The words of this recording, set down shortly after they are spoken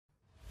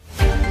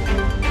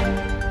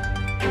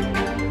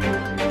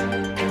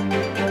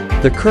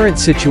The current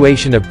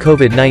situation of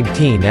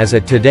COVID-19 as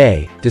at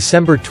today,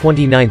 December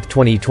 29,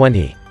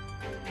 2020.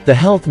 The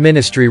Health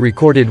Ministry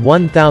recorded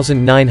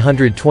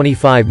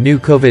 1,925 new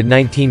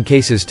COVID-19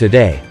 cases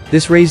today.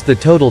 This raised the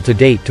total to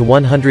date to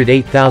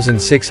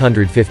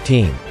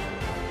 108,615.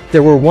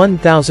 There were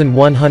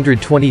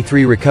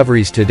 1,123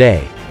 recoveries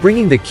today,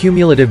 bringing the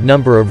cumulative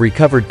number of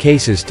recovered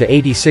cases to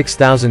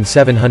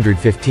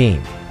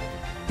 86,715.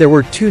 There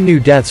were 2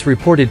 new deaths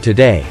reported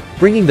today,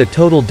 bringing the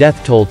total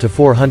death toll to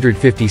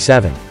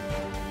 457.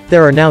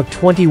 There are now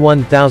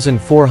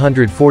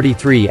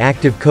 21,443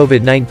 active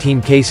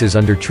COVID-19 cases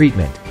under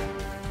treatment.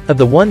 Of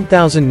the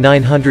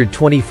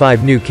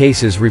 1,925 new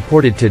cases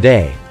reported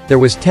today, there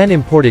was 10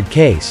 imported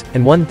case,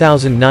 and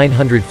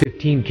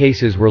 1,915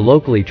 cases were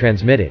locally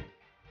transmitted.